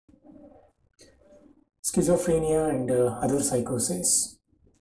schizophrenia and other psychoses.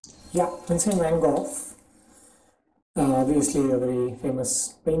 Yeah, Vincent van Gogh, obviously a very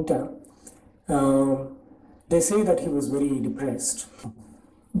famous painter, they say that he was very depressed,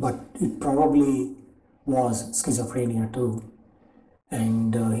 but it probably was schizophrenia too.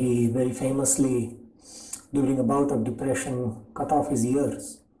 And he very famously, during a bout of depression, cut off his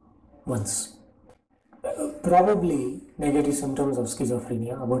ears once. Probably negative symptoms of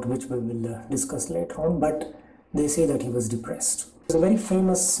schizophrenia, about which we will discuss later on, but they say that he was depressed. He's a very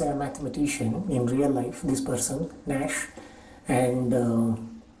famous mathematician in real life, this person, Nash, and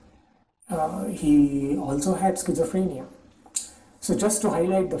he also had schizophrenia. So just to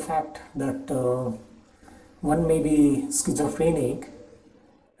highlight the fact that one may be schizophrenic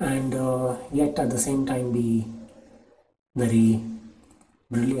and yet at the same time be very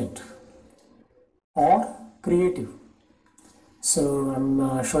brilliant or creative. So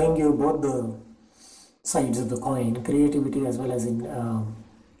I'm showing you both the sides of the coin, creativity as well as in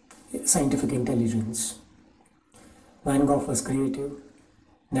scientific intelligence. Van Gogh was creative,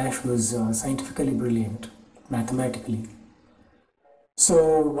 Nash was scientifically brilliant, mathematically.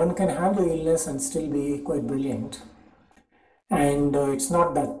 So one can have the illness and still be quite brilliant. And it's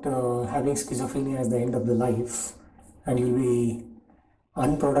not that having schizophrenia is the end of the life and you'll be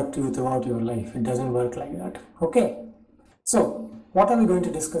unproductive throughout your life. It doesn't work like that. Okay. So what are we going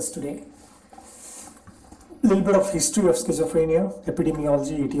to discuss today? A little bit of history of schizophrenia,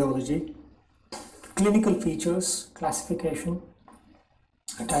 epidemiology, etiology, clinical features, classification,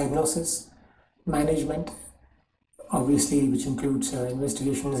 diagnosis, management, obviously, which includes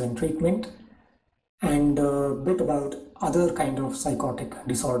investigations and treatment, and a bit about other kind of psychotic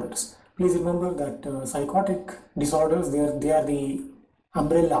disorders. Please remember that psychotic disorders, they are the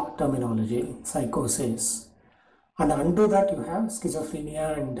umbrella terminology, psychoses. And under that you have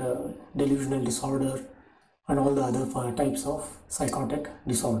schizophrenia and delusional disorder and all the other types of psychotic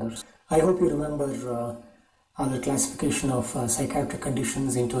disorders. I hope you remember our classification of psychiatric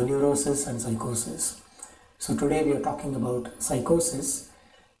conditions into neurosis and psychosis. So today we are talking about psychosis,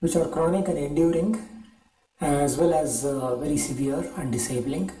 which are chronic and enduring, as well as very severe and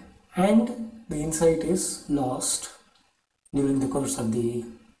disabling, and the insight is lost during the course of the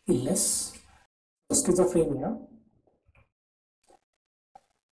illness. Schizophrenia,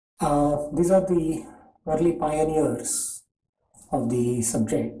 these are the early pioneers of the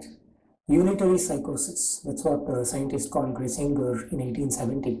subject. Unitary psychosis, that's what the scientist called Grisinger in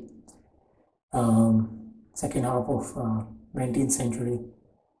 1870, second half of 19th century,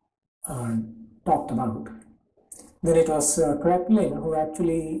 talked about. Then it was Kraepelin who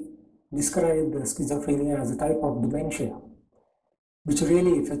actually described schizophrenia as a type of dementia, which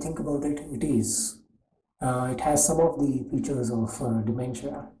really, if you think about it, it is. It has some of the features of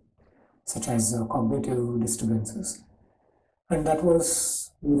dementia, such as cognitive disturbances. And that was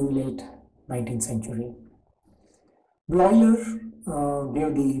during late 19th century. Bloiler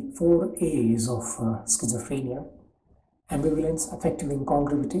gave the 4 A's of schizophrenia: ambivalence, affective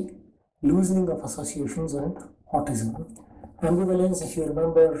incongruity, loosening of associations, and autism. Ambivalence, if you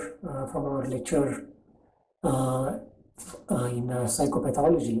remember from our lecture in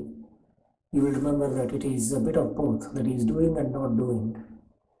psychopathology, you will remember that it is a bit of both, that is doing and not doing,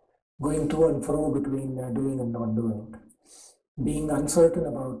 going to and fro between doing and not doing, being uncertain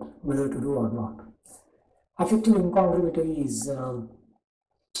about whether to do or not. Affective incongruity is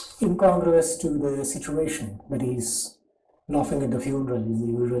incongruous to the situation, that is, laughing at the funeral is the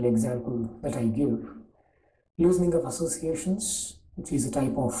usual example that I give. Loosening of associations, which is a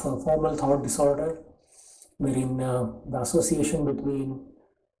type of formal thought disorder, wherein the association between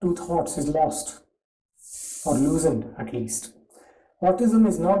two thoughts is lost or loosened at least. Autism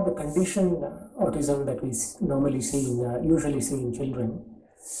is not the condition autism that we normally see, usually see in children,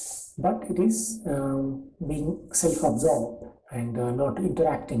 but it is being self-absorbed and not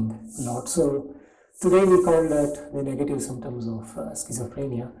interacting a lot. So today we call that the negative symptoms of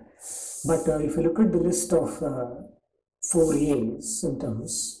schizophrenia. But if you look at the list of 4 A's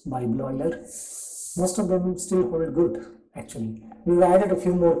symptoms by Bloiler, most of them still hold good, actually. We've added a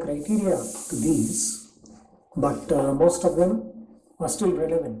few more criteria to these, but most of them are still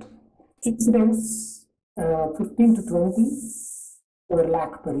relevant. Incidence 15 to 20 per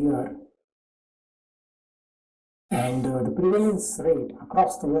lakh per year, and the prevalence rate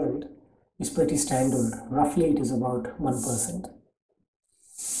across the world is pretty standard. Roughly it is about 1%.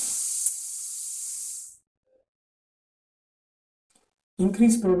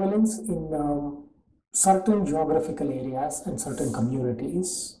 Increased prevalence in certain geographical areas and certain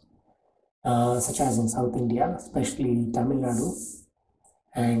communities, such as in South India, especially Tamil Nadu,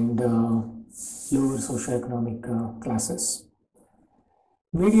 and lower socioeconomic classes.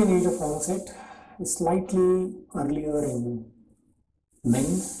 Median age of onset is slightly earlier in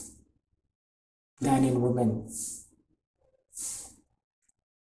men than in women.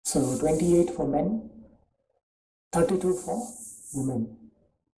 So 28 for men, 32 for women.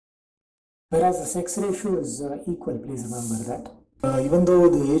 Whereas the sex ratio is equal, please remember that. Even though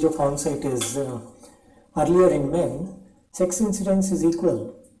the age of onset is earlier in men, sex incidence is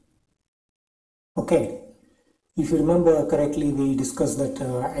equal. Okay. If you remember correctly, we discussed that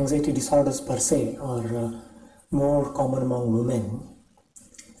anxiety disorders per se are more common among women.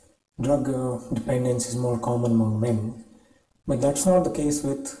 Drug dependence is more common among men. But that's not the case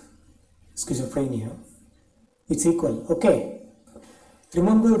with schizophrenia. It's equal. Okay.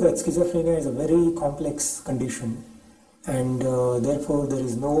 Remember that schizophrenia is a very complex condition, and therefore there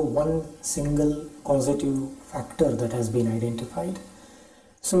is no one single causative factor that has been identified.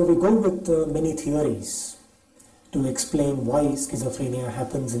 So we go with many theories to explain why schizophrenia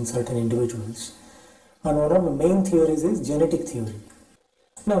happens in certain individuals. And one of the main theories is genetic theory.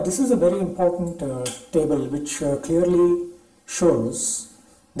 Now this is a very important table which clearly shows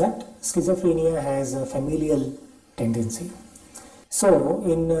that schizophrenia has a familial tendency. So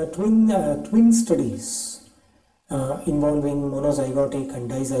in twin studies involving monozygotic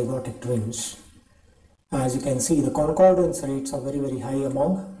and dizygotic twins, as you can see, the concordance rates are very, very high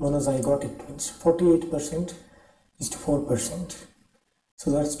among monozygotic twins, 48% is to 4%.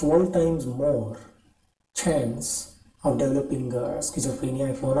 So that's 12 times more chance of developing schizophrenia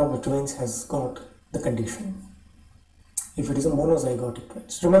if one of the twins has got the condition, if it is a monozygotic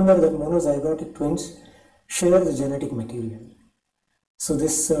twins. Remember that monozygotic twins share the genetic material. So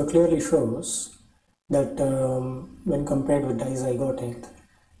this clearly shows that when compared with dizygotic,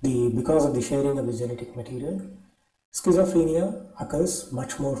 because of the sharing of the genetic material, schizophrenia occurs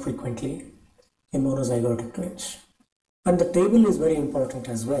much more frequently in monozygotic twins. And the table is very important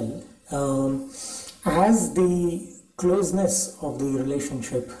as well. As the closeness of the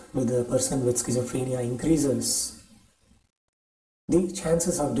relationship with the person with schizophrenia increases, the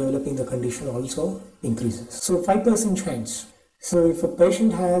chances of developing the condition also increases. So 5% chance. So if a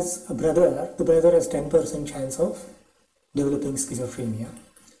patient has a brother, the brother has 10% chance of developing schizophrenia.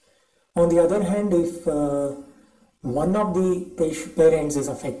 On the other hand, if one of the parents is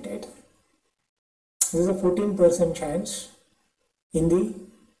affected, there is a 14% chance in the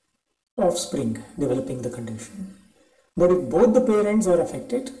offspring developing the condition. But if both the parents are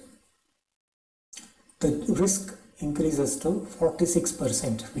affected, the risk increases to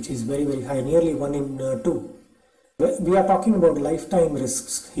 46%, which is very, very high, nearly 1 in 2. We are talking about lifetime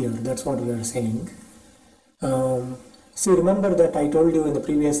risks here, that's what we are saying. So remember that I told you in the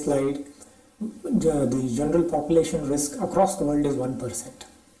previous slide, the general population risk across the world is 1%.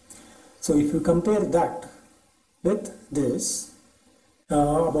 So if you compare that with this,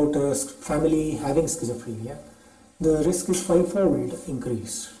 about a family having schizophrenia, the risk is 5-fold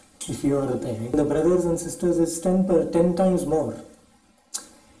increase if you are the parent. The brothers and sisters is 10 times more.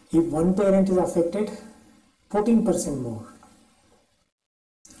 If one parent is affected, 14% more.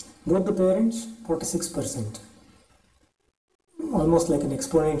 Both the parents, 46%. Almost like an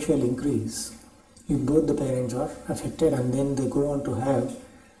exponential increase if both the parents are affected and then they go on to have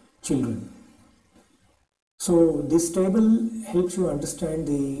children. So this table helps you understand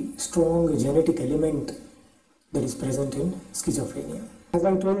the strong genetic element that is present in schizophrenia. As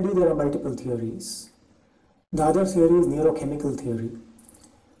I told you, there are multiple theories. The other theory is neurochemical theory,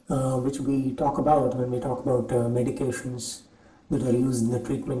 which we talk about when we talk about medications that are used in the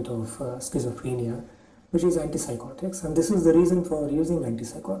treatment of schizophrenia, which is antipsychotics, and this is the reason for using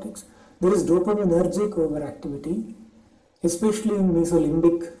antipsychotics. There is dopaminergic overactivity, especially in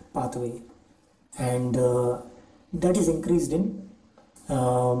mesolimbic pathway, and that is increased in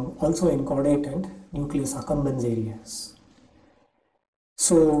also in caudate and nucleus accumbens areas.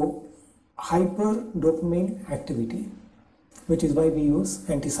 So hyperdopamine activity, which is why we use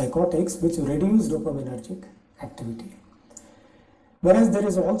antipsychotics which reduce dopaminergic activity. Whereas there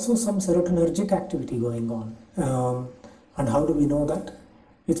is also some serotonergic activity going on. And how do we know that?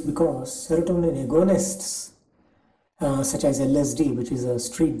 It's because serotonin agonists, such as LSD, which is a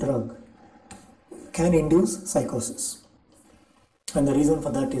street drug, can induce psychosis. And the reason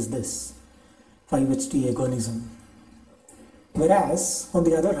for that is this, 5-HT agonism. Whereas, on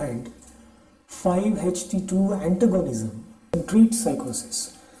the other hand, 5-HT2 antagonism treats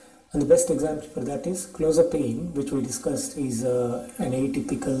psychosis. And the best example for that is clozapine, which we discussed is an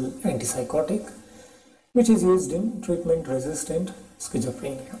atypical antipsychotic, which is used in treatment-resistant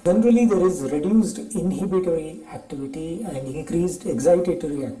schizophrenia. Generally, there is reduced inhibitory activity and increased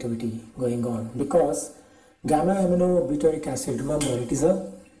excitatory activity going on because gamma aminobutyric acid, remember, it is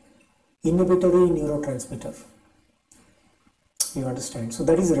a inhibitory neurotransmitter. You understand? So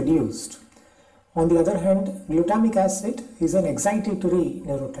that is reduced. On the other hand, glutamic acid is an excitatory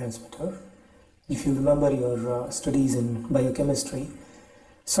neurotransmitter. If you remember your studies in biochemistry,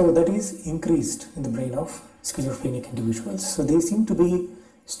 so that is increased in the brain of schizophrenic individuals. So they seem to be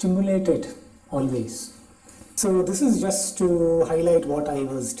stimulated always. So this is just to highlight what I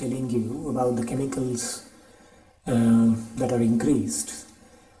was telling you about the chemicals that are increased.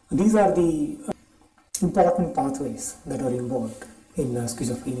 These are the important pathways that are involved in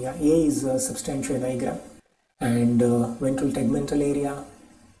schizophrenia. A is substantia nigra and ventral tegmental area,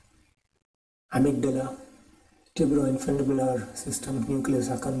 amygdala, tuberoinfundibular system, nucleus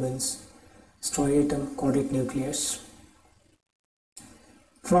accumbens, striatum, caudate nucleus,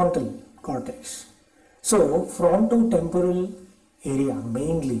 frontal cortex. So frontotemporal area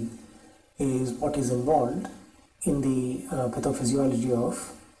mainly is what is involved in the pathophysiology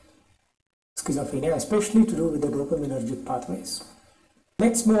of schizophrenia, especially to do with the dopaminergic pathways.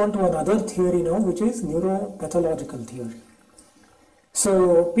 Let's move on to another theory now, which is neuropathological theory.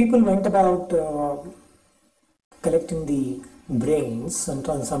 So people went about collecting the brains, and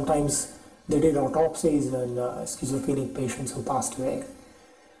sometimes they did autopsies on schizophrenic patients who passed away.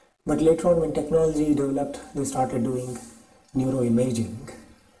 But later on, when technology developed, they started doing neuroimaging,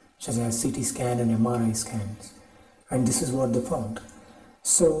 such as CT scan and MRI scans, and this is what they found.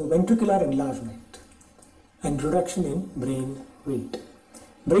 So ventricular enlargement and reduction in brain weight.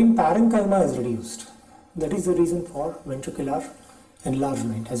 Brain parenchyma is reduced. That is the reason for ventricular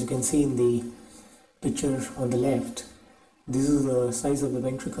enlargement. As you can see in the picture on the left, this is the size of the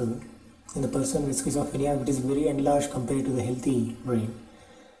ventricle in the person with schizophrenia. It is very enlarged compared to the healthy brain.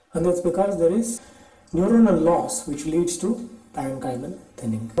 And that's because there is neuronal loss which leads to parenchymal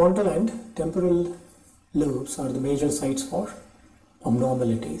thinning. Frontal and temporal lobes are the major sites for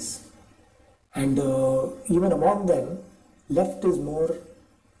abnormalities. And even among them, left is more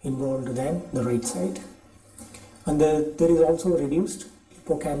involved than the right side. And there is also reduced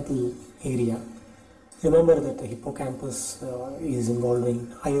hippocampal area. Remember that the hippocampus is involved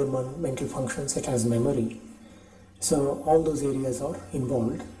in higher mental functions such as memory. So all those areas are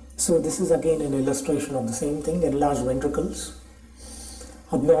involved. So this is again an illustration of the same thing: enlarged ventricles,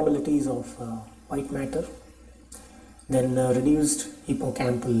 abnormalities of white matter, then reduced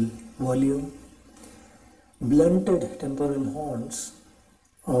hippocampal volume, blunted temporal horns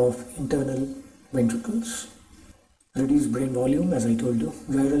of internal ventricles, reduced brain volume, as I told you,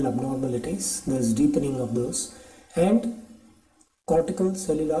 viral abnormalities, there's deepening of those, and cortical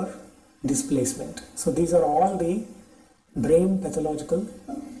cellular displacement. So these are all the brain pathological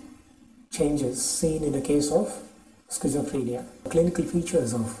changes seen in the case of schizophrenia. Clinical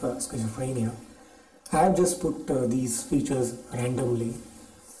features of schizophrenia. I have just put these features randomly.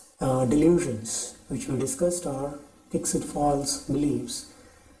 Delusions, which we discussed, are fixed false beliefs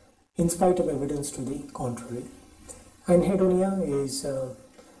in spite of evidence to the contrary. Anhedonia is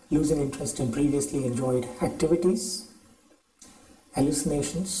losing interest in previously enjoyed activities,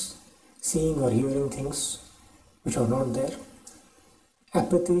 hallucinations, seeing or hearing things which are not there.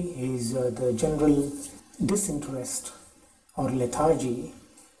 Apathy is the general disinterest or lethargy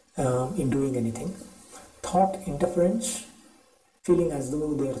in doing anything. Thought interference, feeling as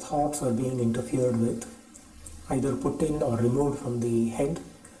though their thoughts are being interfered with, either put in or removed from the head.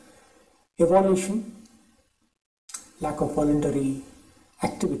 Evolution, lack of voluntary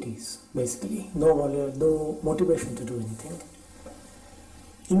activities, basically, no motivation to do anything.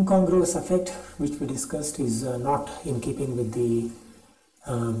 Incongruous affect, which we discussed, is not in keeping with the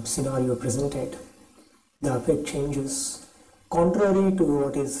scenario presented. The affect changes contrary to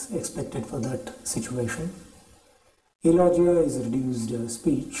what is expected for that situation. Eulogia is reduced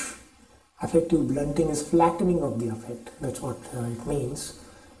speech. Affective blunting is flattening of the affect. That's what it means,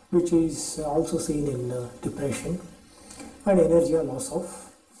 which is also seen in depression. And energia, loss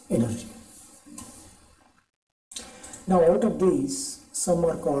of energy. Now, out of these, some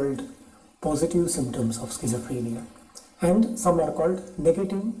are called positive symptoms of schizophrenia and some are called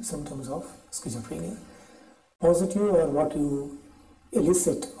negative symptoms of schizophrenia. Positive are what you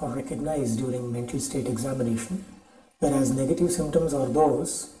elicit or recognize during mental state examination, whereas negative symptoms are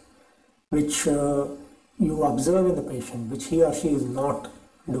those which you observe in the patient, which he or she is not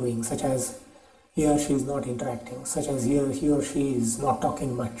doing, such as he or she is not interacting, such as he or she is not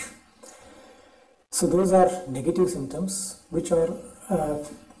talking much. So those are negative symptoms which are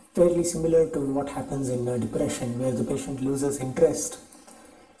fairly similar to what happens in depression, where the patient loses interest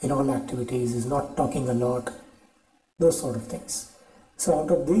in all activities, is not talking a lot, those sort of things. So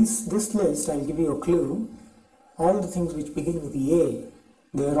out of this list, I'll give you a clue. All the things which begin with A,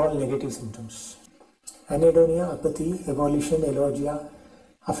 they are all negative symptoms. Anhedonia, apathy, evolution, elogia,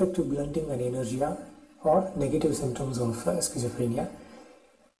 affective blunting and inertia are negative symptoms of schizophrenia.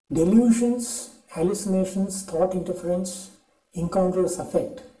 Delusions, hallucinations, thought interference, incongruous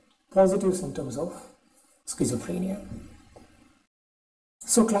affect, positive symptoms of schizophrenia.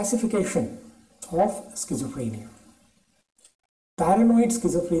 So classification of schizophrenia. Paranoid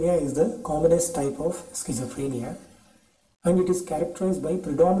schizophrenia is the commonest type of schizophrenia, and it is characterized by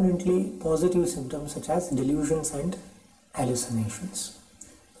predominantly positive symptoms such as delusions and hallucinations.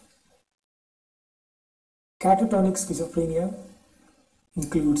 Catatonic schizophrenia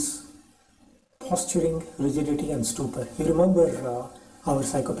includes posturing, rigidity and stupor. You remember our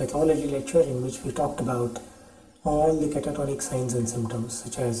psychopathology lecture in which we talked about all the catatonic signs and symptoms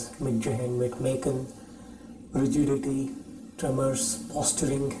such as Midgehen, Macon, rigidity, tremors,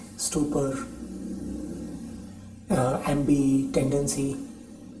 posturing, stupor, ambi tendency,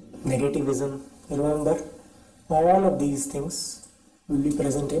 negativism. Remember, all of these things will be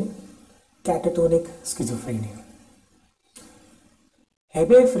present in catatonic schizophrenia.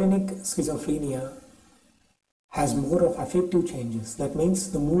 Hebephrenic schizophrenia has more of affective changes. That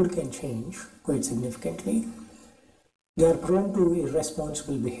means the mood can change quite significantly. They are prone to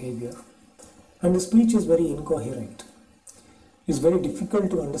irresponsible behavior, and the speech is very incoherent. It's very difficult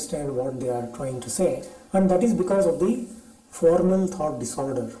to understand what they are trying to say, and that is because of the formal thought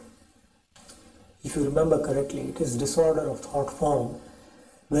disorder. If you remember correctly, it is disorder of thought form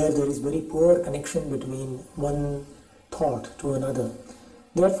where there is very poor connection between one thought to another.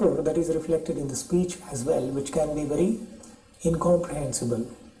 Therefore, that is reflected in the speech as well, which can be very incomprehensible.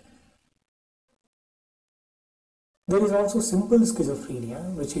 There is also simple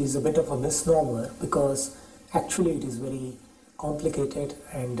schizophrenia, which is a bit of a misnomer because actually it is very complicated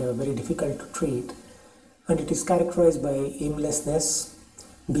and very difficult to treat, and it is characterized by aimlessness,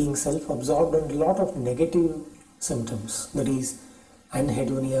 being self-absorbed, and a lot of negative symptoms, that is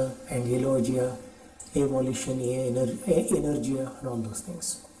anhedonia and elogia, evolution, inertia and all those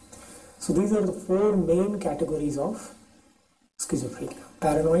things. So these are the four main categories of schizophrenia: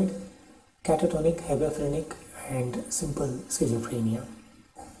 paranoid, catatonic, hebephrenic and simple schizophrenia.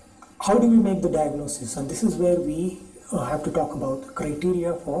 How do we make the diagnosis? And this is where we have to talk about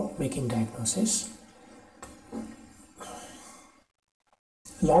criteria for making diagnosis.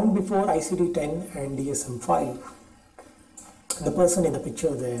 Long before ICD-10 and DSM-5, the person in the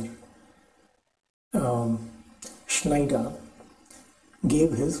picture there, Schneider,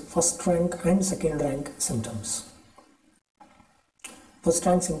 gave his first rank and second rank symptoms. First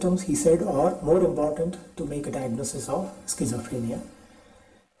rank symptoms, he said, are more important to make a diagnosis of schizophrenia,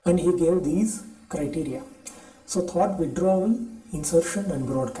 and he gave these criteria. So thought withdrawal, insertion and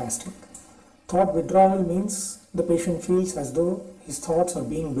broadcasting. Thought withdrawal means the patient feels as though his thoughts are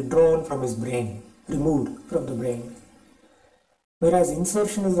being withdrawn from his brain, removed from the brain. Whereas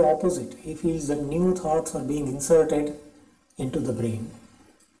insertion is the opposite. He feels that new thoughts are being inserted into the brain.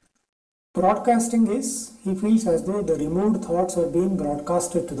 Broadcasting is, he feels as though the removed thoughts are being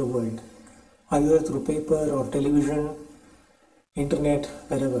broadcasted to the world, either through paper or television, internet,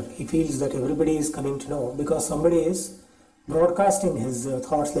 wherever. He feels that everybody is coming to know because somebody is broadcasting his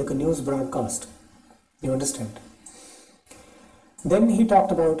thoughts like a news broadcast. You understand? Then he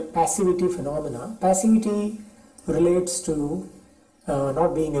talked about passivity phenomena. Passivity relates to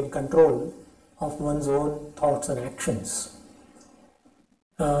not being in control of one's own thoughts and actions,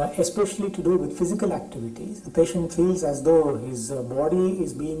 especially to do with physical activities. The patient feels as though his body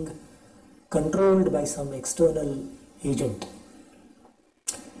is being controlled by some external agent.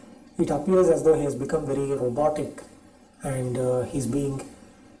 It appears as though he has become very robotic and he's being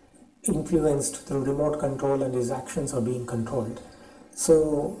influenced through remote control and his actions are being controlled.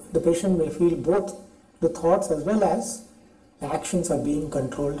 So the patient may feel both the thoughts as well as the actions are being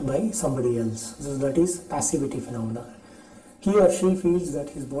controlled by somebody else. So that is passivity phenomena. He or she feels that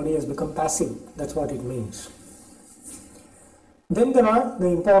his body has become passive. That's what it means. Then there are the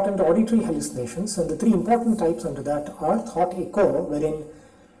important auditory hallucinations, and the three important types under that are thought echo, wherein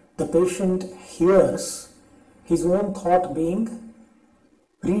the patient hears his own thought being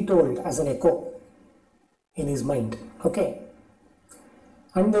retold as an echo in his mind. Okay.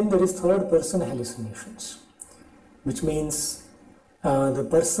 And then there is third person hallucinations, which means the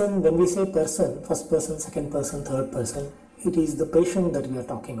person, when we say person, first person, second person, third person, it is the patient that we are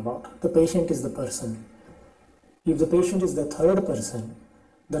talking about. The patient is the person. If the patient is the third person,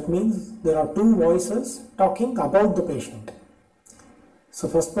 That means there are two voices talking about the patient. So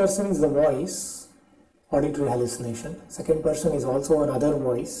first person is the voice, auditory hallucination. Second person is also another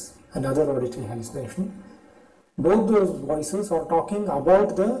voice, another auditory hallucination. Both those voices are talking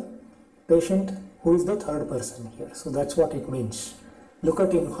about the patient who is the third person here. So that's what it means. Look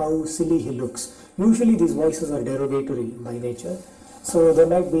at him, how silly he looks. Usually these voices are derogatory by nature. So they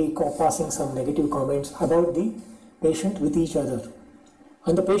might be passing some negative comments about the patient with each other.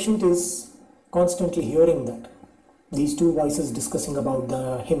 And the patient is constantly hearing that. These two voices discussing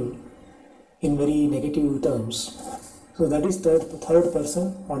about him in very negative terms. So that is third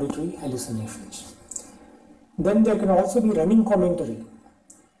person auditory hallucinations. Then there can also be running commentary,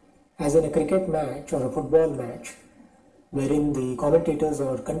 as in a cricket match or a football match, wherein the commentators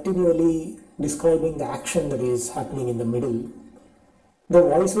are continually describing the action that is happening in the middle. The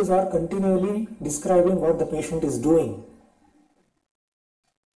voices are continually describing what the patient is doing.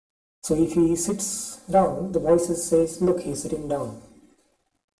 So if he sits down, the voices says, look, he's sitting down.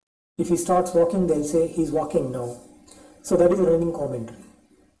 If he starts walking, they'll say, he's walking now. So that is a running commentary.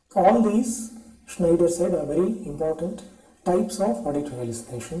 All these, Schneider said, are very important types of auditory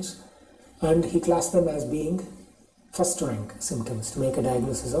hallucinations, and he classed them as being first rank symptoms to make a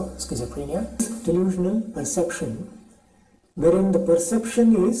diagnosis of schizophrenia. Delusional perception, wherein the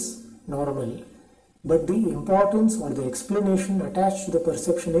perception is normal, but the importance or the explanation attached to the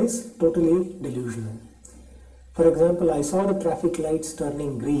perception is totally delusional. For example, I saw the traffic lights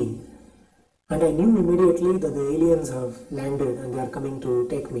turning green, and I knew immediately that the aliens have landed and they are coming to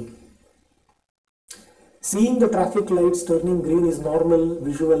take me. Seeing the traffic lights turning green is normal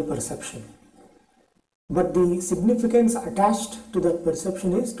visual perception, but the significance attached to that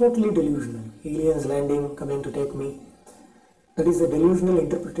perception is totally delusional. Aliens landing, coming to take me. That is a delusional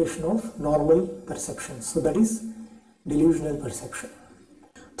interpretation of normal perception. So that is delusional perception.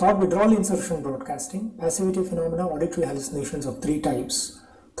 Thought withdrawal insertion broadcasting, passivity phenomena, auditory hallucinations of three types: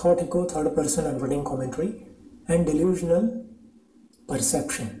 thought echo, third person and running commentary, and delusional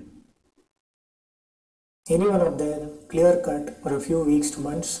perception. Any one of them, clear cut for a few weeks to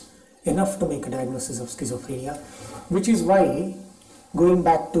months, enough to make a diagnosis of schizophrenia, which is why, going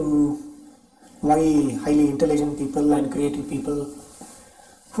back to why highly intelligent people and creative people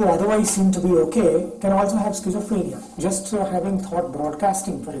who otherwise seem to be okay can also have schizophrenia. Just having thought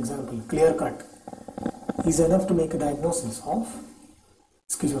broadcasting, for example, clear cut, is enough to make a diagnosis of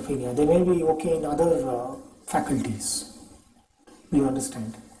schizophrenia. They may be okay in other faculties. You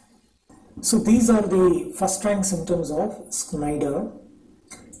understand? So these are the first rank symptoms of Schneider.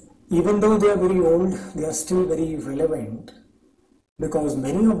 Even though they are very old, they are still very relevant, because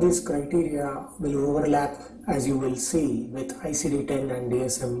many of these criteria will overlap, as you will see, with ICD-10 and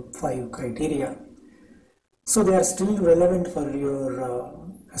DSM-5 criteria. So they are still relevant for your,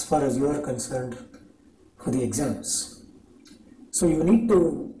 as far as you are concerned, for the exams. So you need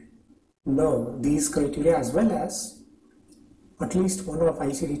to know these criteria as well as at least one of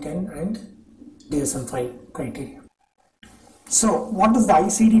ICD-10 and DSM-5 criteria. So what does the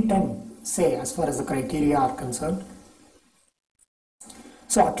ICD-10 say as far as the criteria are concerned?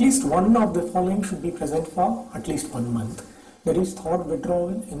 So at least one of the following should be present for at least 1 month. That is thought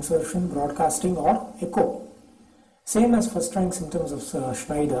withdrawal, insertion, broadcasting or echo. Same as first rank symptoms of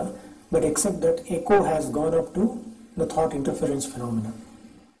Schneider, but except that echo has gone up to the thought interference phenomena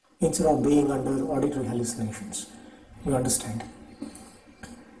instead of being under auditory hallucinations. You understand?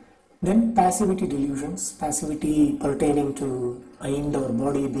 Then passivity delusions, passivity pertaining to mind or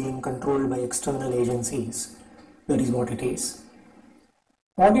body being controlled by external agencies. That is what it is.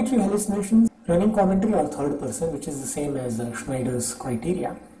 Auditory hallucinations, running commentary or third person, which is the same as Schneider's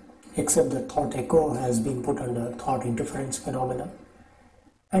criteria, except that thought echo has been put under thought interference phenomena,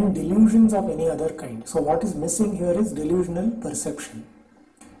 and delusions of any other kind. So what is missing here is delusional perception.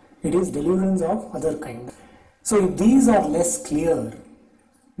 It is delusions of other kind. So if these are less clear,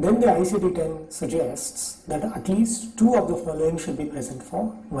 then the ICD-10 suggests that at least 2 of the following should be present for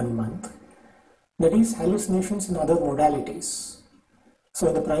 1 month. That is hallucinations in other modalities. So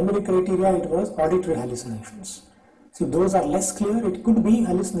in the primary criteria it was auditory hallucinations. So if those are less clear, it could be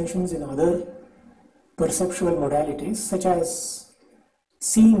hallucinations in other perceptual modalities such as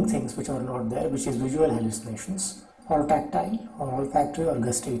seeing things which are not there, which is visual hallucinations, or tactile, or olfactory, or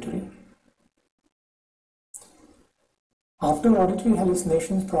gustatory. After auditory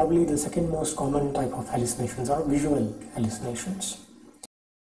hallucinations, probably the second most common type of hallucinations are visual hallucinations.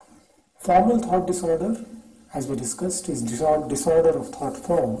 Formal thought disorder, as we discussed, is disorder of thought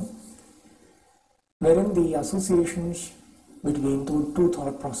form, wherein the associations between two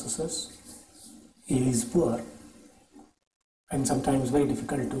thought processes is poor, and sometimes very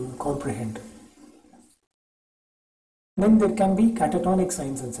difficult to comprehend. Then there can be catatonic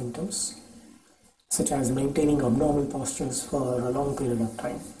signs and symptoms, such as maintaining abnormal postures for a long period of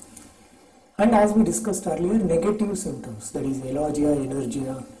time. And as we discussed earlier, negative symptoms, that is alogia,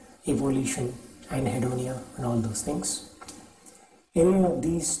 energia, evolution, anhedonia, and all those things. Any of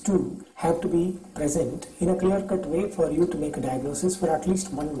these two have to be present in a clear-cut way for you to make a diagnosis for at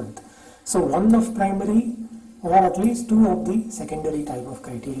least 1 month. So one of primary or at least two of the secondary type of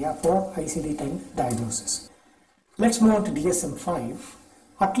criteria for ICD-10 diagnosis. Let's move on to DSM-5.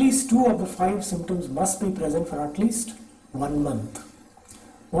 At least 2 of the 5 symptoms must be present for at least 1 month.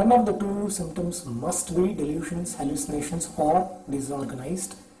 One of the 2 symptoms must be delusions, hallucinations, or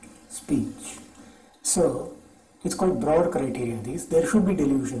disorganized speech. So it's called broad criteria. There should be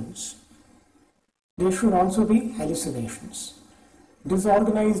delusions. There should also be hallucinations.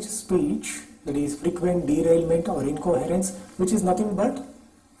 Disorganized speech, that is frequent derailment or incoherence, which is nothing but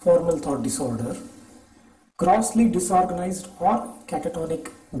formal thought disorder. Grossly disorganized or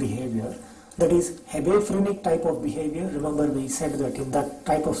catatonic behavior, that is hebephrenic type of behavior. Remember, we said that in that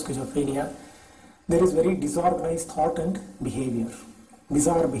type of schizophrenia there is very disorganized thought and behavior,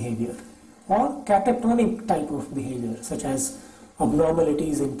 bizarre behavior. Or catatonic type of behavior, such as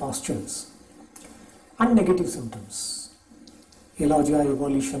abnormalities in postures. And negative symptoms, alogia,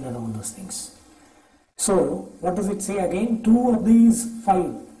 evolution, and all those things. So what does it say again? 2 of these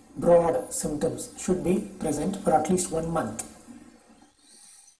 5 broad symptoms should be present for at least 1 month.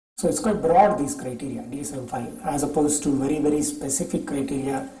 So it's quite broad, these criteria, DSM-5, as opposed to very, very specific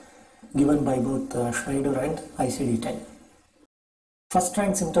criteria given by both Schneider and ICD-10. First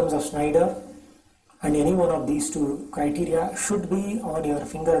rank symptoms of Schneider and any one of these 2 criteria should be on your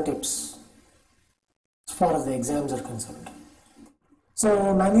fingertips as far as the exams are concerned.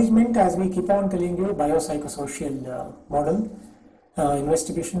 So management, as we keep on telling you, biopsychosocial model,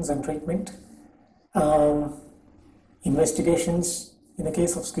 investigations and treatment. Investigations in the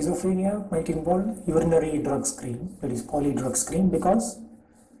case of schizophrenia might involve urinary drug screen, that is polydrug screen, because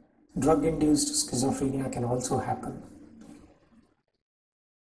drug-induced schizophrenia can also happen.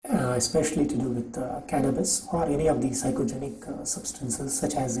 Especially to do with cannabis or any of the psychogenic substances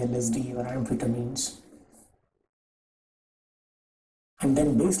such as LSD or amphetamines. And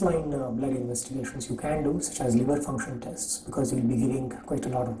then baseline blood investigations you can do, such as liver function tests, because you'll be giving quite a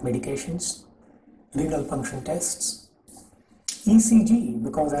lot of medications, renal function tests, ECG,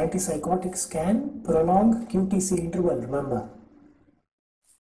 because antipsychotics can prolong QTC interval, remember.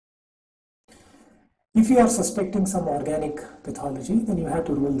 If you are suspecting some organic pathology, then you have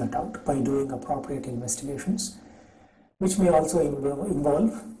to rule that out by doing appropriate investigations, which may also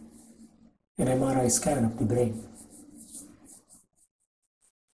involve an MRI scan of the brain.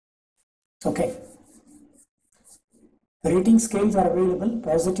 Okay. Rating scales are available,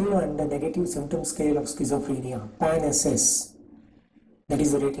 positive and negative symptom scale of schizophrenia, PAN-SS, that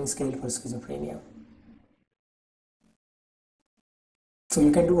is the rating scale for schizophrenia. So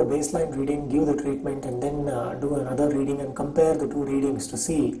you can do a baseline reading, give the treatment, and then do another reading and compare the 2 readings to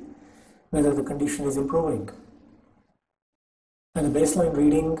see whether the condition is improving. And the baseline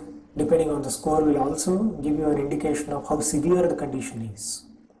reading, depending on the score, will also give you an indication of how severe the condition is.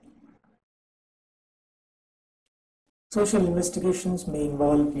 Social investigations may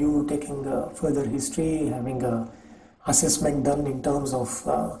involve you taking further history, having an assessment done in terms of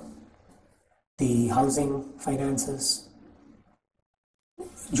the housing, finances,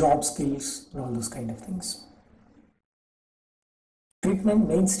 job skills, and all those kind of things. Treatment,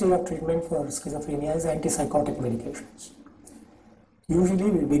 mainstay of treatment for schizophrenia is antipsychotic medications.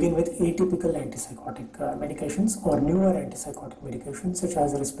 Usually we begin with atypical antipsychotic medications or newer antipsychotic medications such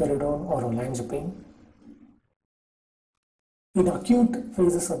as risperidone or olanzapine. In acute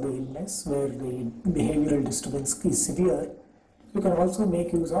phases of the illness where the behavioral disturbance is severe, you can also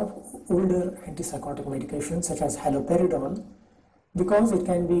make use of older antipsychotic medications such as haloperidol, because it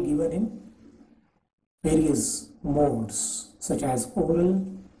can be given in various modes such as oral,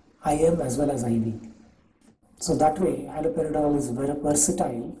 IM as well as IV. So that way haloperidol is very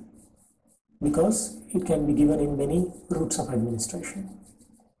versatile because it can be given in many routes of administration.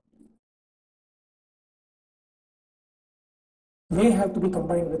 May have to be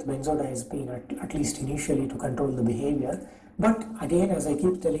combined with benzodiazepine at least initially to control the behavior, but again, as I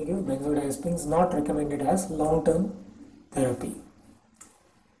keep telling you, benzodiazepine is not recommended as long-term therapy.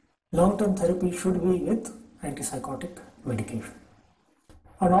 Long-term therapy should be with antipsychotic medication.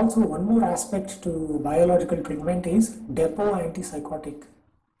 And also one more aspect to biological treatment is depot antipsychotic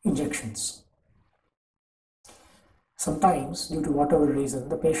injections. Sometimes, due to whatever reason,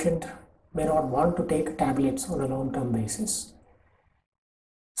 the patient may not want to take tablets on a long-term basis.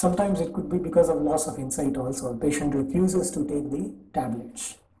 Sometimes it could be because of loss of insight also. The patient refuses to take the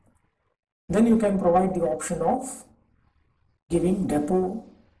tablets. Then you can provide the option of giving depot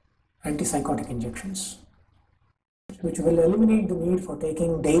antipsychotic injections, which will eliminate the need for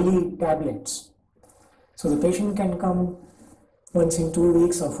taking daily tablets. So the patient can come once in 2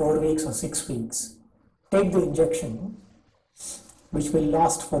 weeks or 4 weeks or 6 weeks, take the injection, which will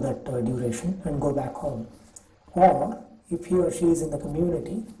last for that duration, and go back home. Or if he or she is in the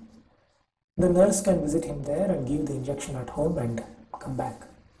community, the nurse can visit him there and give the injection at home and come back.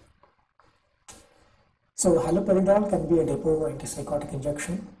 So haloperidol can be a depot antipsychotic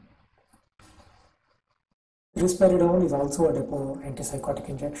injection. Risperidone is also a depot antipsychotic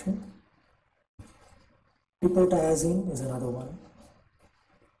injection. Pipotiazine is another one.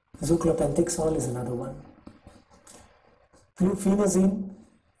 Zuclopentixol is another one. Fluphenazine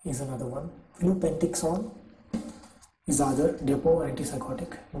is another one. Flupentixol is other depot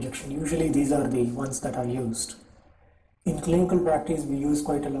antipsychotic injection. Usually these are the ones that are used. In clinical practice, we use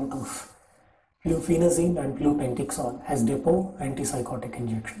quite a lot of fluphenazine and flupentixol as depot antipsychotic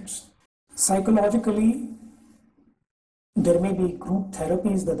injections. Psychologically, there may be group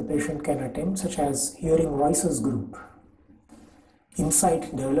therapies that the patient can attempt, such as hearing voices group,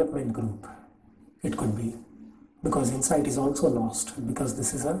 insight development group. It could be because insight is also lost because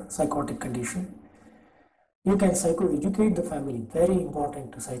this is a psychotic condition. You can psychoeducate the family. Very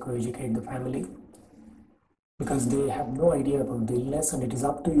important to psychoeducate the family because they have no idea about the illness, and it is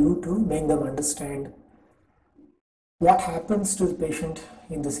up to you to make them understand what happens to the patient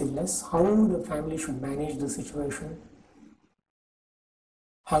in this illness, how the family should manage the situation,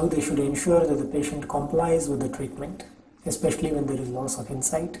 how they should ensure that the patient complies with the treatment, especially when there is loss of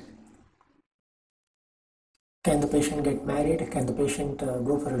insight. Can the patient get married? Can the patient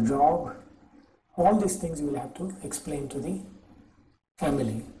go for a job? All these things you will have to explain to the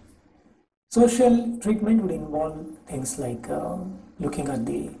family. Social treatment would involve things like looking at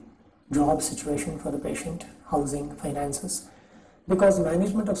the job situation for the patient, housing, finances, because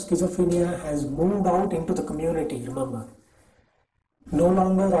management of schizophrenia has moved out into the community, remember. No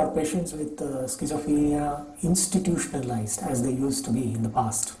longer are patients with schizophrenia institutionalized as they used to be in the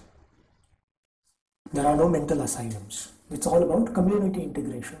past. There are no mental asylums. It's all about community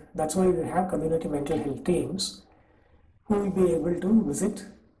integration. That's why we have community mental health teams who will be able to visit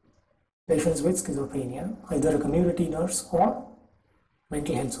patients with schizophrenia, either a community nurse or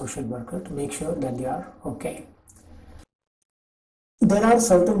mental health social worker, to make sure that they are okay. There are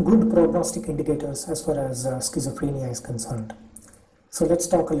certain good prognostic indicators as far as schizophrenia is concerned. So let's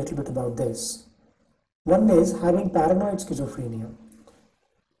talk a little bit about this. One is having paranoid schizophrenia.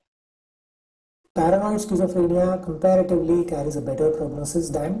 Paranoid schizophrenia comparatively carries a better prognosis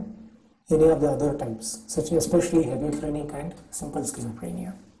than any of the other types, such as especially heavy phrenic and simple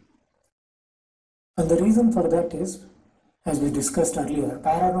schizophrenia. And the reason for that is, as we discussed earlier,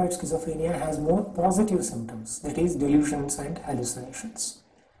 paranoid schizophrenia has more positive symptoms, that is delusions and hallucinations.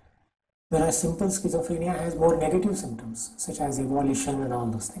 Whereas simple schizophrenia has more negative symptoms, such as evolution and all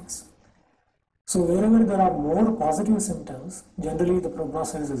those things. So wherever there are more positive symptoms, generally the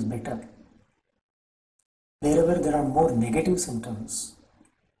prognosis is better. Wherever there are more negative symptoms,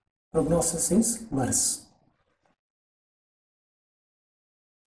 prognosis is worse.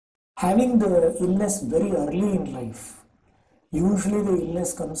 Having the illness very early in life, usually the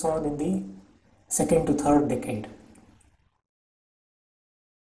illness comes on in the second to third decade.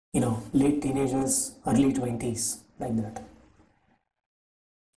 Late teenagers, early 20s, like that.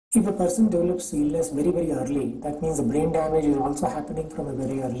 If a person develops the illness very, very early, that means the brain damage is also happening from a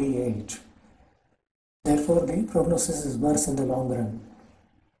very early age. Therefore, the prognosis is worse in the long run.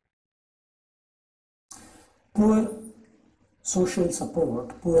 Poor social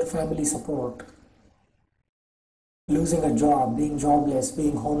support, poor family support, losing a job, being jobless,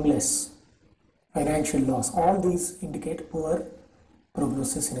 being homeless, financial loss, all these indicate poor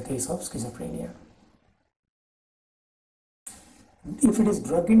prognosis in the case of schizophrenia. If it is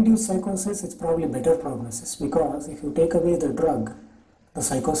drug-induced psychosis, it's probably better prognosis, because if you take away the drug, the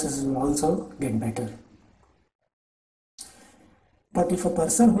psychosis will also get better. But if a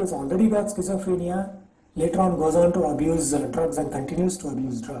person who has already got schizophrenia later on goes on to abuse drugs and continues to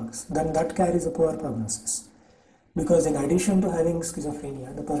abuse drugs, then that carries a poor prognosis. Because in addition to having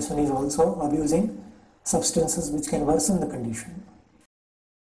schizophrenia, the person is also abusing substances which can worsen the condition.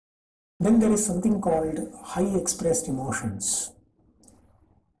 Then there is something called high expressed emotions,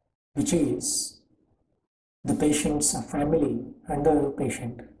 which is the patient's family and the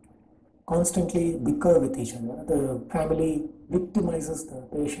patient constantly bicker with each other. The family victimizes the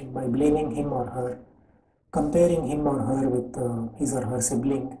patient by blaming him or her comparing him or her with his or her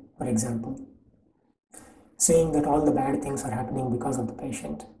sibling, for example, saying that all the bad things are happening because of the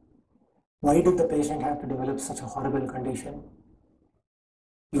patient. Why did the patient have to develop such a horrible condition?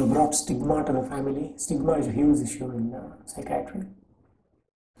 You brought stigma to the family. Stigma is a huge issue in psychiatry.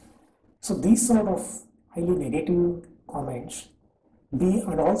 So these sort of highly negative comments,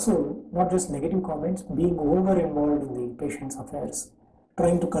 and also not just negative comments, being over involved in the patient's affairs,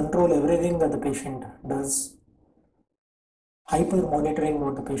 trying to control everything that the patient does, hyper monitoring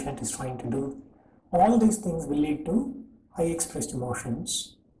what the patient is trying to do, all these things will lead to high expressed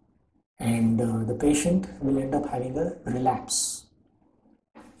emotions, and the patient will end up having a relapse.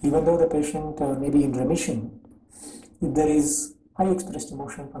 Even though the patient may be in remission, if there is high expressed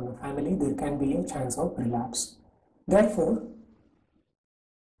emotion from the family, there can be a chance of relapse. Therefore,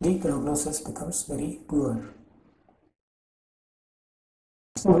 the prognosis becomes very poor.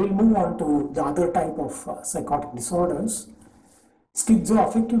 So we'll move on to the other type of psychotic disorders.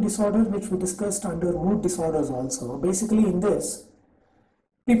 Schizoaffective disorder, which we discussed under mood disorders also. Basically in this,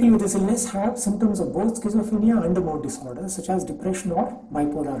 people with this illness have symptoms of both schizophrenia and mood disorders, such as depression or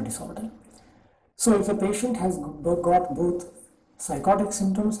bipolar disorder. So if a patient has got both psychotic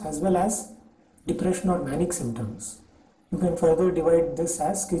symptoms as well as depression or manic symptoms, you can further divide this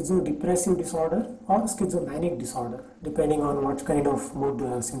as schizodepressive disorder or schizomanic disorder, depending on what kind of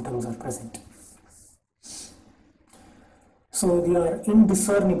mood symptoms are present. So they are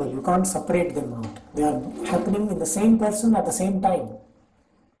indiscernible, you can't separate them out. They are happening in the same person at the same time,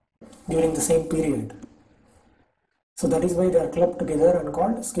 during the same period. So that is why they are clubbed together and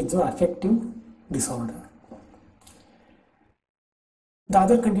called schizoaffective disorder. The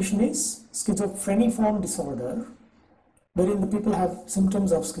other condition is schizophreniform disorder, wherein the people have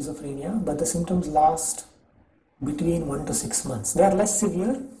symptoms of schizophrenia, but the symptoms last between 1 to 6 months. They are less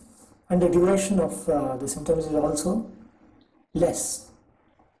severe, and the duration of the symptoms is also less.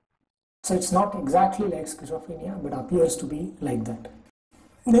 So it's not exactly like schizophrenia, but appears to be like that.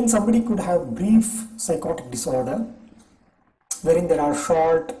 Then somebody could have brief psychotic disorder, wherein there are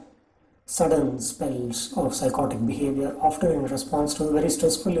short, sudden spells of psychotic behavior, often in response to a very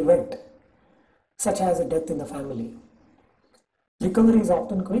stressful event, such as a death in the family. Recovery is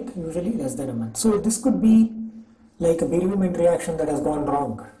often quick, usually less than a month. So this could be like a bereavement reaction that has gone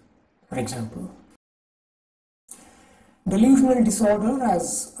wrong, for example. Delusional disorder,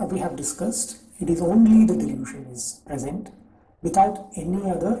 as we have discussed, it is only the delusion is present without any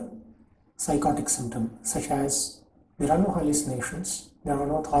other psychotic symptom, such as there are no hallucinations, there are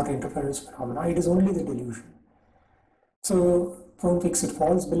no thought interference phenomena, it is only the delusion. So firm fixed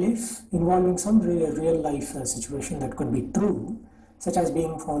false belief involving some real life situation that could be true, such as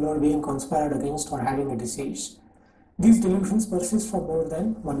being followed, being conspired against, or having a disease. These delusions persist for more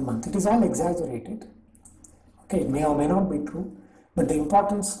than 1 month. It is all exaggerated. Okay, it may or may not be true, but the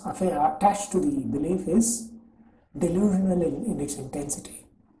importance attached to the belief is delusional in its intensity.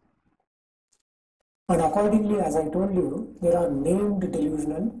 And accordingly, as I told you, there are named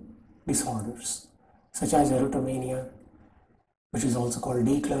delusional disorders, such as erotomania, which is also called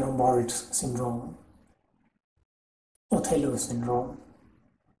de Clerambault's syndrome, Othello syndrome,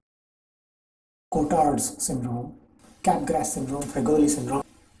 Cotard's syndrome, Capgras syndrome, Fregoli syndrome.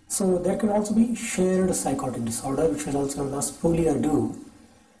 So there can also be shared psychotic disorder, which is also known as folie-à-deux,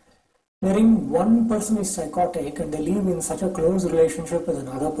 wherein one person is psychotic and they live in such a close relationship with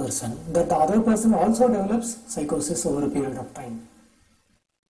another person that the other person also develops psychosis over a period of time.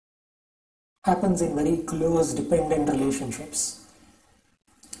 Happens in very close dependent relationships.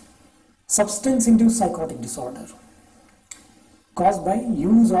 Substance-induced psychotic disorder, caused by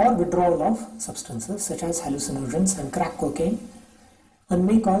use or withdrawal of substances such as hallucinogens and crack cocaine, and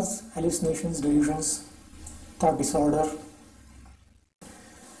may cause hallucinations, delusions, thought disorder.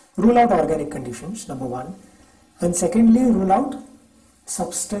 Rule out organic conditions, number one, and secondly, rule out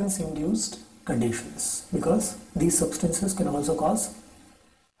substance-induced conditions, because these substances can also cause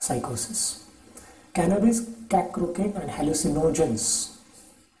psychosis. Cannabis, crack cocaine, and hallucinogens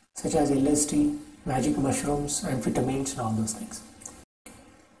such as LSD, magic mushrooms, amphetamines, and all those things.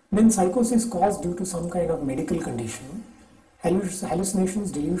 Then psychosis caused due to some kind of medical condition.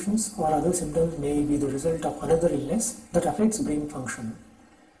 Hallucinations, delusions, or other symptoms may be the result of another illness that affects brain function,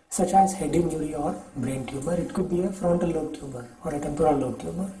 such as head injury or brain tumor. It could be a frontal lobe tumor or a temporal lobe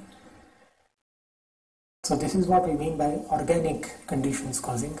tumor. So this is what we mean by organic conditions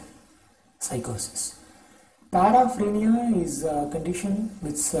causing psychosis. Paraphrenia is a condition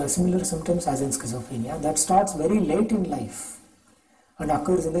with similar symptoms as in schizophrenia that starts very late in life and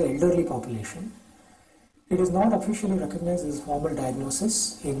occurs in the elderly population. It is not officially recognized as a formal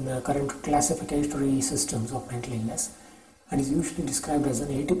diagnosis in current classificatory systems of mental illness, and is usually described as an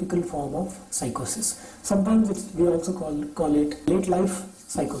atypical form of psychosis. Sometimes we also call it late life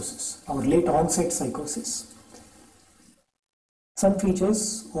psychosis or late onset psychosis. Some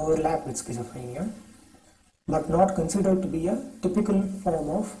features overlap with schizophrenia, but not considered to be a typical form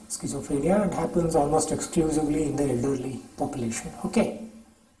of schizophrenia, and happens almost exclusively in the elderly population. Okay,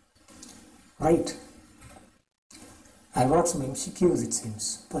 right. I got some MCQs, it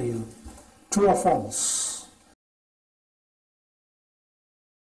seems, for you. True or false?